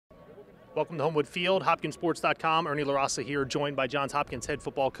Welcome to Homewood Field, hopkinsports.com. Ernie LaRossa here, joined by Johns Hopkins head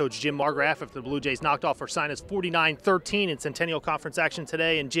football coach Jim Margraf after the Blue Jays knocked off Ursinus 49-13 in Centennial Conference action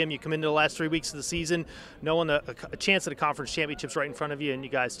today. And Jim, you come into the last 3 weeks of the season knowing a chance at the conference championships right in front of you, and you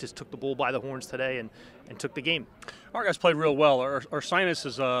guys just took the bull by the horns today and took the game. Our guys played real well. Ursinus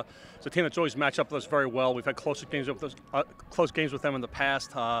is a team that's always matched up with us very well. We've had close games with them in the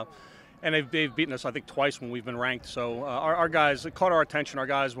past. And they've beaten us, I think, twice when we've been ranked. So our guys, it caught our attention. Our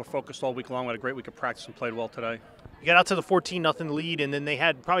guys were focused all week long. We had a great week of practice and played well today. You got out to the 14-0 lead, and then they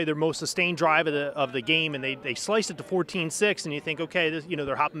had probably their most sustained drive of the game, and they sliced it to 14-6, and you think, okay,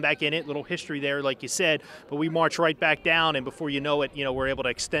 they're hopping back in it. Little history there, like you said, but we march right back down, and before you know it, we're able to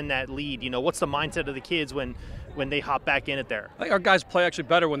extend that lead. What's the mindset of the kids when they hop back in it there? I think our guys play actually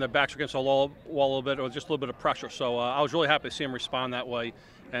better when their backs are against the wall a little bit, or just a little bit of pressure. So I was really happy to see them respond that way.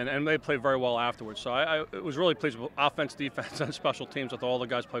 And they played very well afterwards. So I was really pleased with offense, defense, and special teams. I thought all the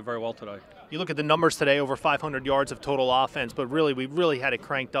guys played very well today. You look at the numbers today, over 500 yards of total offense, but really we really had it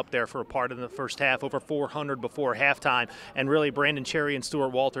cranked up there for a part of the first half, over 400 before halftime. And really Brandon Cherry and Stuart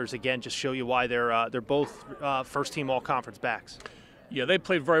Walters, again, just show you why they're both first-team all-conference backs. Yeah, they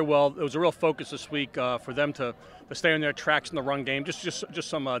played very well. It was a real focus this week for them to stay on their tracks in the run game. Just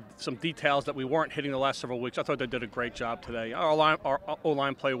some details that we weren't hitting the last several weeks. I thought they did a great job today. Our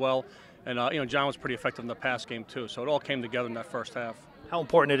O-line played well, and John was pretty effective in the pass game too. So it all came together in that first half. How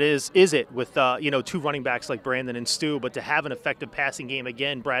important is it with two running backs like Brandon and Stu, but to have an effective passing game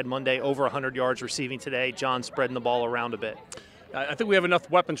again? Brad Monday over 100 yards receiving today. John spreading the ball around a bit. I think we have enough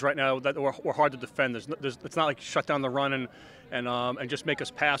weapons right now that we're hard to defend. It's not like shut down the run and just make us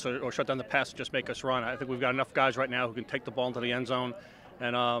pass, or shut down the pass and just make us run. I think we've got enough guys right now who can take the ball into the end zone.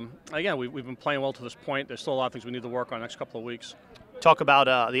 And again, we've been playing well to this point. There's still a lot of things we need to work on the next couple of weeks. Talk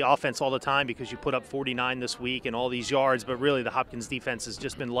about the offense all the time because you put up 49 this week and all these yards, but really the Hopkins defense has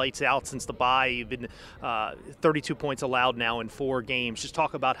just been lights out since the bye. You've been 32 points allowed now in 4 games. Just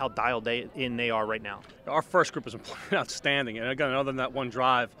talk about how dialed in they are right now. Our first group has been playing outstanding, and again, other than that one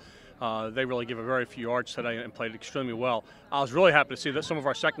drive, they really gave a very few yards today and played extremely well. I was really happy to see that some of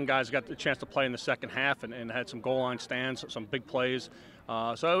our second guys got the chance to play in the second half and had some goal line stands, some big plays.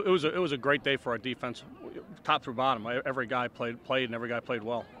 So it was a great day for our defense, top through bottom. Every guy played, and every guy played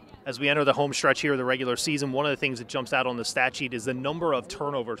well. As we enter the home stretch here of the regular season, one of the things that jumps out on the stat sheet is the number of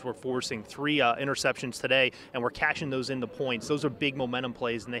turnovers we're forcing. 3 interceptions today, and we're cashing those into points. Those are big momentum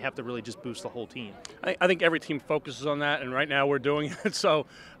plays, and they have to really just boost the whole team. I think every team focuses on that, and right now we're doing it. So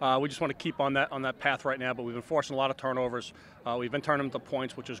we just want to keep on that path right now. But we've been forcing a lot of turnovers. We've been turning them to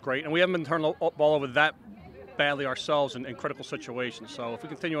points, which is great, and we haven't been turning the ball over that badly ourselves in critical situations. So if we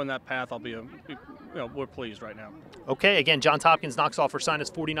continue on that path, we're pleased right now. Okay, again, Johns Hopkins knocks off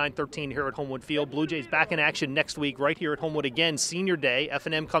Ursinus 49-13 here at Homewood Field. Blue Jays back in action next week right here at Homewood again. Senior day,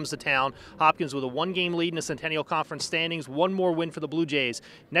 F&M comes to town. Hopkins with a 1-game lead in the Centennial Conference standings. 1 more win for the Blue Jays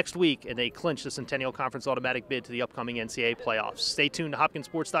next week, and they clinch the Centennial Conference automatic bid to the upcoming NCAA playoffs. Stay tuned to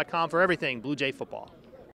hopkinsports.com for everything Blue Jay football.